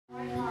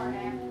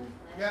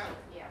Yeah.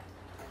 Yeah.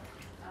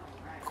 All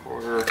right.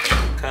 Quarter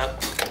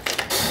cup.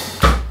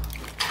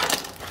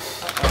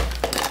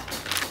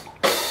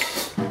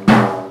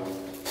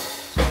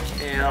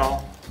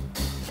 Kale.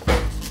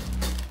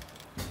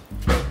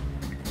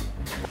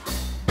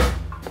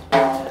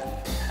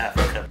 Half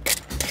a cup.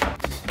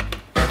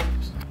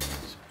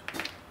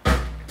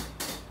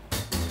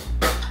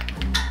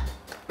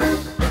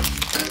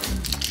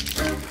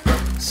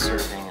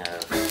 Serving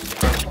of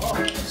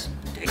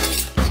steak.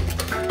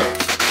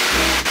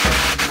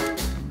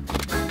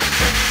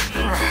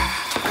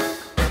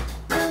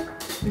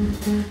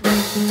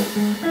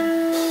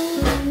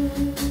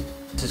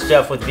 This is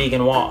Jeff with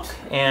Vegan Walk,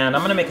 and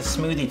I'm gonna make a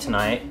smoothie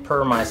tonight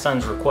per my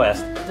son's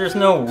request. There's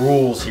no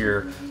rules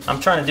here. I'm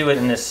trying to do it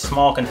in this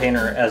small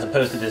container as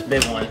opposed to this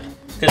big one,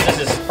 because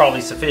this is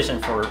probably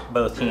sufficient for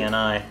both he and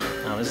I.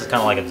 This is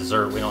kind of like a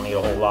dessert. We don't need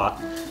a whole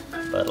lot.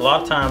 But a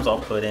lot of times I'll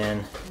put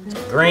in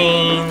some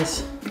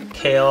greens,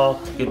 kale,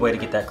 good way to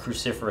get that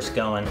cruciferous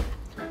going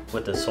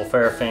with the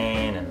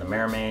sulforaphane and the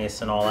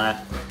maramase and all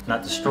that.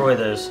 Not destroy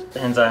those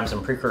enzymes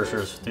and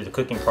precursors through the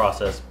cooking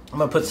process. I'm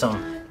gonna put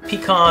some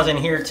pecans in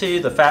here too.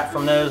 The fat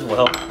from those will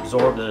help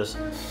absorb those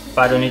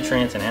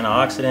phytonutrients and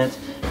antioxidants.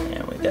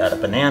 And we got a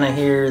banana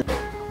here.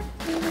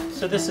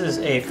 So this is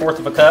 1/4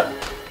 of a cup.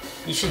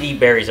 You should eat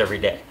berries every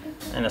day.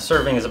 And a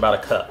serving is about a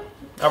cup.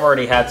 I've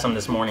already had some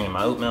this morning in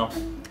my oatmeal.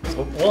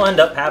 So we'll end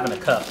up having a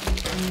cup.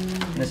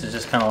 This is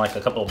just kind of like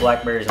a couple of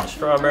blackberries and a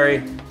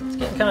strawberry. It's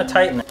getting kind of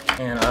tight in there.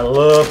 And I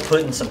love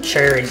putting some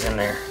cherries in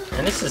there.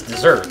 And this is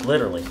dessert,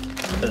 literally,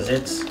 because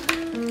it's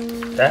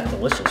that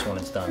delicious when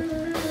it's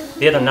done.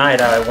 The other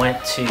night I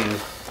went to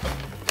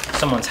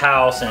someone's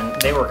house and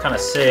they were kind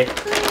of sick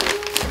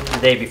the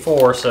day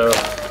before, so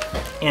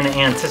in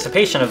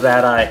anticipation of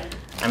that I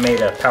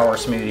made a power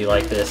smoothie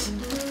like this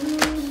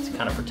to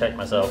kind of protect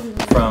myself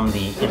from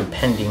the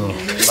impending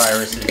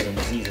viruses and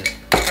diseases.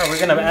 All right, we're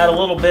gonna add a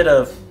little bit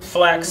of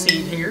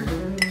flaxseed here.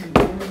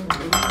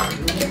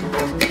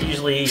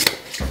 Usually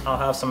I'll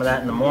have some of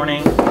that in the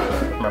morning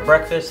for my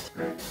breakfast.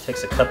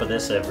 Takes a cup of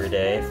this every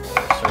day for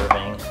a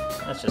serving.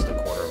 That's just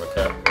 1/4 of a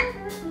cup.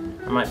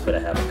 I might put a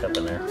half a cup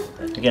in there.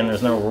 Again,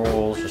 there's no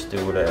rules, just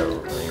do whatever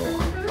you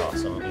want.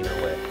 Awesome, either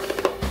way.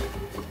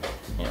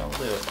 You know,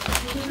 we'll do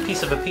a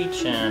piece of a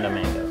peach and a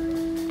mango.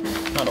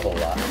 Not a whole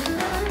lot. I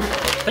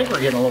think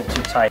we're getting a little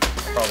too tight.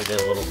 Probably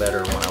did a little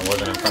better when I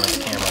wasn't in front of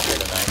the camera here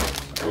tonight.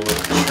 A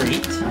little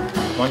treat.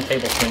 1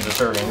 tablespoon a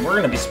serving. We're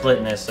gonna be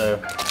splitting this, so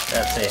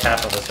that's a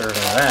half of a serving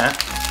of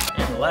that.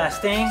 And the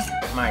last thing,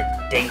 my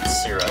date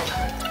syrup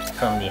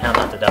from the How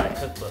Not to Die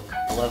cookbook.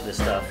 I love this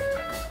stuff.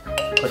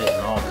 Put it in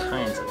all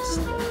kinds of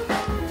stuff.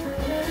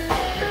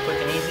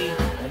 Quick and easy,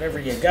 whatever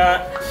you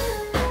got,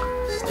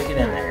 stick it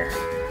in there.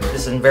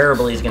 This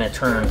invariably is gonna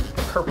turn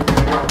purple.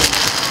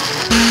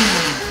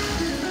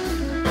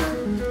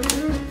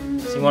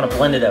 So you wanna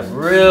blend it up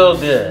real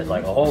good,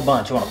 like a whole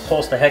bunch. You wanna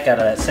pulse the heck out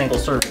of that single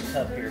serving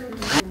cup here.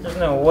 There's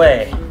no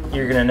way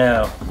you're gonna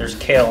know there's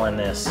kale in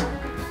this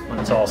when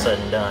it's all said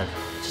and done.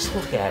 Just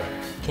look at it.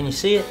 Can you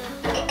see it?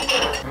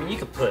 I mean, you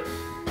could put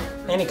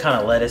any kind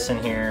of lettuce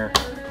in here.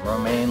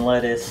 Romaine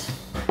lettuce,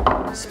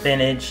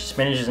 spinach.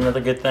 Spinach is another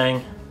good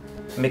thing.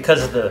 And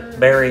because the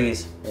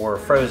berries were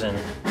frozen,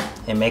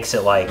 it makes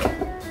it like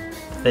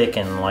thick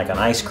and like an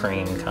ice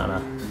cream kind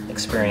of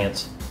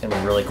experience. It can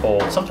be really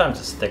cold. Sometimes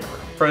it's thicker.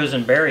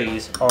 Frozen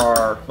berries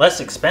are less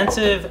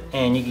expensive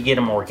and you can get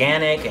them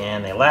organic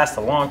and they last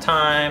a long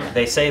time.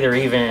 They say they're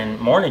even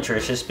more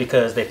nutritious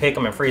because they pick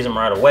them and freeze them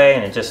right away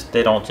and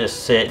they don't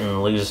just sit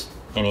and lose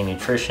any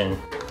nutrition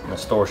on the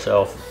store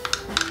shelf.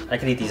 I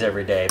could eat these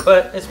every day,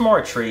 but it's more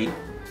a treat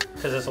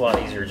because it's a lot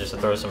easier just to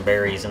throw some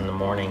berries in the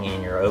morning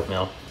in your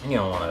oatmeal. You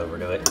don't want to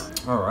overdo it.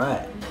 All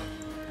right.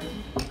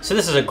 So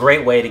this is a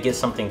great way to get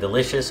something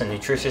delicious and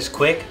nutritious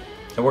quick.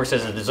 It works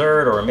as a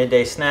dessert or a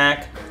midday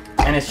snack.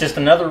 And it's just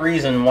another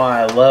reason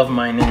why I love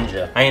my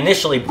Ninja. I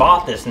initially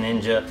bought this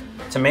Ninja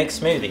to make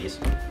smoothies.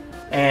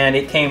 And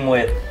it came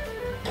with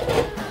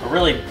a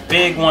really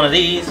big one of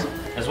these,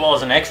 as well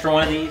as an extra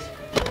one of these.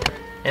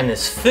 And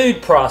this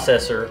food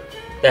processor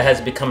that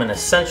has become an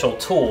essential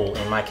tool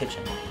in my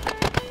kitchen.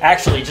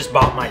 Actually, just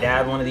bought my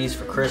dad one of these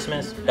for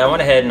Christmas. I went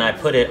ahead and I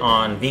put it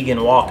on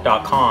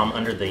veganwalk.com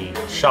under the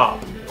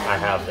shop I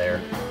have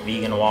there.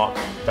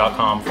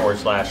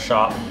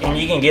 veganwalk.com/shop. And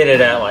you can get it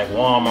at like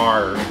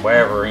Walmart or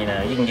wherever, you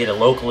know. You can get it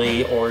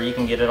locally or you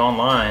can get it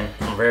online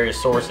from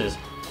various sources,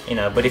 you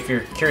know. But if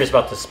you're curious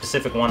about the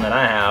specific one that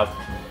I have,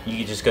 you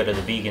can just go to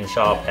the vegan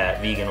shop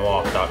at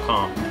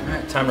veganwalk.com. All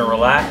right, time to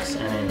relax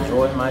and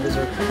enjoy my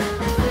dessert.